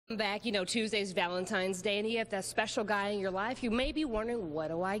Back, you know, Tuesday's Valentine's Day, and you have that special guy in your life. You may be wondering, what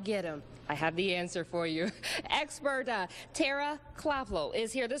do I get him? I have the answer for you. Expert Tara Kloeppel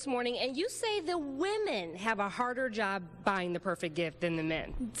is here this morning, and you say the women have a harder job buying the perfect gift than the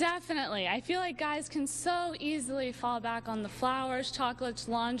men. Definitely. I feel like guys can so easily fall back on the flowers, chocolates,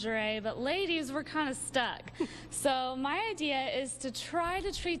 lingerie, but ladies, we're kind of stuck. So my idea is to try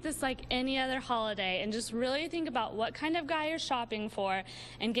to treat this like any other holiday and just really think about what kind of guy you're shopping for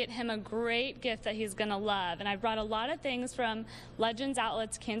and get him a great gift that he's going to love. And I brought a lot of things from Legends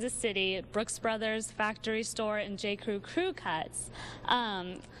Outlets, Kansas City, Brooks Brothers Factory Store, and J. Crew Cuts.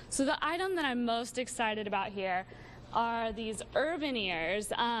 So the item that I'm most excited about here are these urban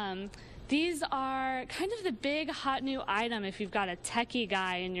ears. These are kind of the big hot new item if you've got a techie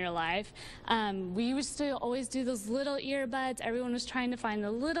guy in your life. We used to always do those little earbuds. Everyone was trying to find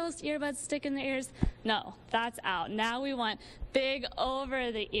the littlest earbuds to stick in the ears. No, that's out. Now we want big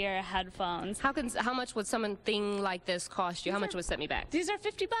over-the-ear headphones. How much would something like this cost you? How much would set me back? These are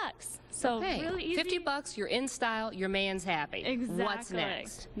 $50. So okay. Really easy. $50, you're in style, your man's happy. Exactly. What's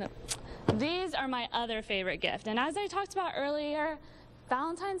next? No. These are my other favorite gift. And as I talked about earlier,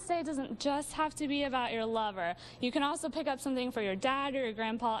 Valentine's Day doesn't just have to be about your lover. You can also pick up something for your dad or your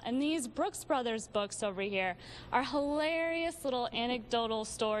grandpa. And these Brooks Brothers books over here are hilarious little anecdotal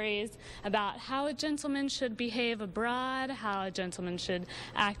stories about how a gentleman should behave abroad, how a gentleman should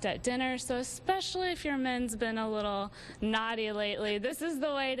act at dinner. So especially if your man's been a little naughty lately, this is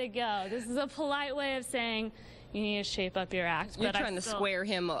the way to go. This is a polite way of saying, you need to shape up your act. You're trying to square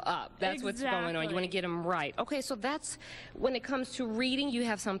him up. That's what's going on. You want to get him right. Okay, so that's when it comes to reading, you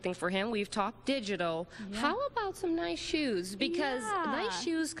have something for him. We've talked digital. Yeah. How about some nice shoes? Because nice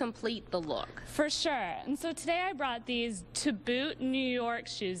shoes complete the look. For sure. And so today I brought these To Boot New York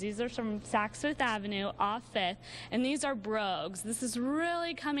shoes. These are from Saks Fifth Avenue off 5th. And these are brogues. This is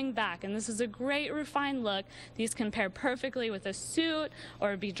really coming back. And this is a great refined look. These can pair perfectly with a suit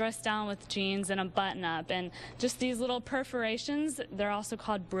or be dressed down with jeans and a button-up. And just these little perforations, they're also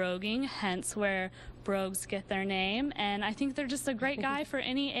called broguing, hence where brogues get their name, and I think they're just a great guy for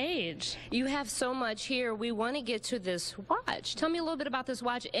any age. You have so much here. We want to get to this watch. Tell me a little bit about this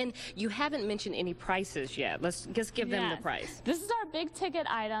watch, and you haven't mentioned any prices yet. Let's just give them the price. This is our big ticket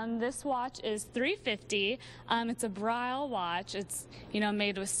item. This watch is $350. It's a Braille watch. It's, you know,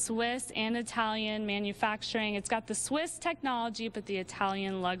 made with Swiss and Italian manufacturing. It's got the Swiss technology but the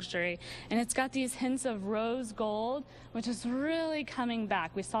Italian luxury, and it's got these hints of rose gold, which is really coming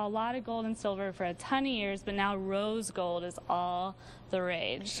back. We saw a lot of gold and silver for a ton of years, but now rose gold is all the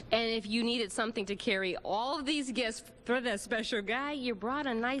rage. And if you needed something to carry all of these gifts for that special guy, you brought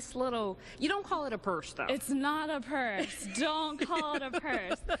a nice little, you don't call it a purse though. It's not a purse. Don't call it a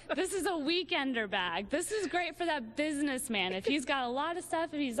purse. This is a weekender bag. This is great for that businessman. If he's got a lot of stuff,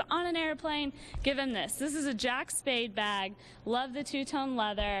 if he's on an airplane, give him this. This is a Jack Spade bag. Love the two-tone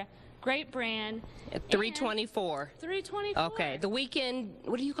leather. Great brand. $324. $324. Okay. The weekend,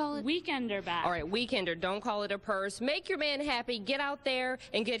 what do you call it? Weekender bag. All right, weekender. Don't call it a purse. Make your man happy. Get out there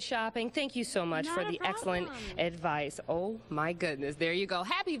and get shopping. Thank you so much for the excellent advice. Oh, my goodness. There you go.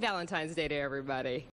 Happy Valentine's Day to everybody.